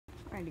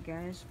Alrighty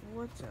guys,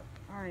 what's up?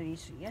 Alrighty,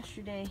 so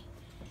yesterday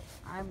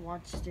I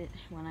watched it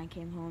when I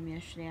came home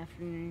yesterday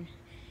afternoon.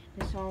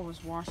 This all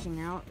was washing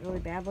out really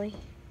badly.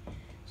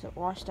 So it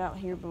washed out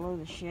here below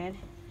the shed.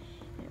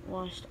 It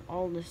washed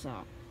all this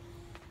out.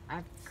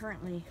 I've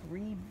currently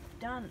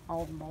redone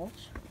all the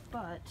mulch,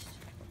 but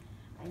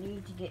I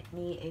need to get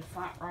me a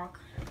flat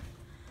rock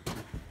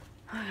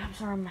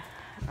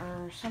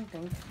or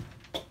something.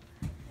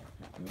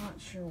 I'm not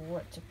sure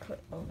what to put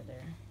over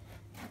there.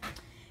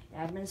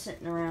 Yeah, I've been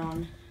sitting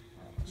around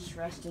just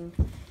resting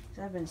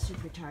because I've been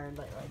super tired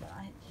lately, but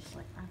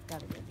I've got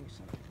to go do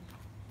something.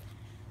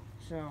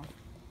 So,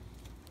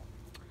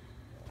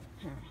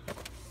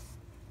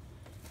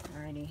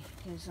 alrighty,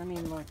 because I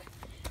mean, look,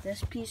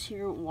 this piece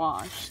here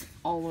washed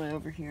all the way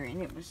over here,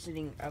 and it was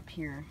sitting up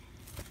here.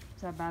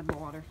 That's how bad the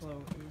water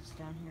flow is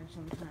down here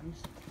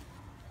sometimes.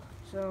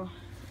 So,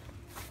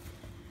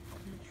 I'm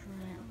gonna try.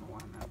 I don't know why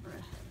I'm out of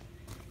breath.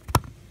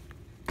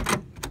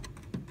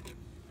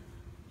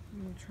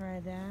 I'm gonna try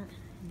that,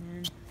 and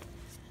then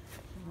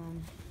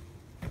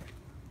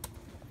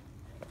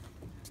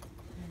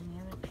any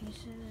other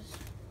pieces?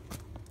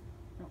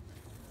 Nope.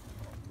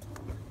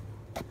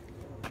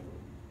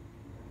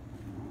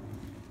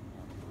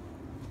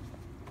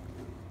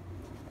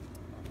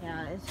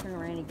 Yeah, it's gonna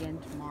rain again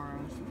tomorrow.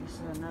 So this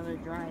is another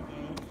dry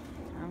day.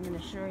 I'm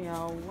gonna show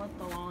y'all what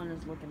the lawn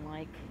is looking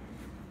like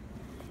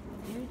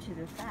due to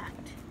the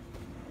fact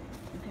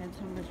we've had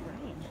so much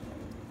rain.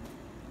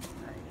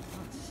 Alright,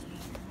 let's see.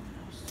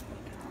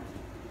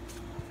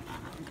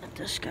 Got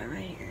this guy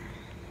right here.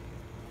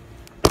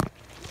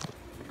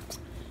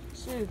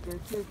 Super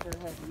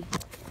heavy.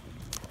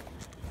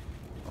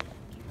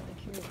 Can't really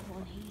carry it with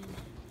one hand.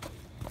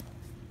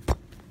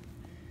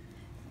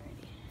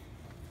 Alrighty.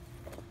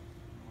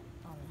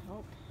 I'll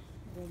help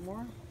a little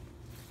more.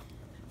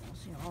 We'll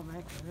see how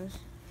that goes.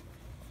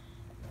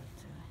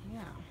 But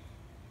yeah.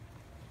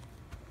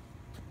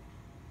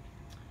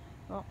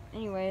 Well,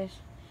 anyways,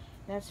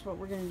 that's what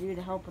we're gonna do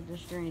to help with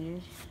this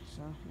drainage.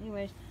 So,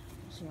 anyways,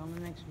 we'll see you on the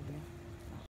next video.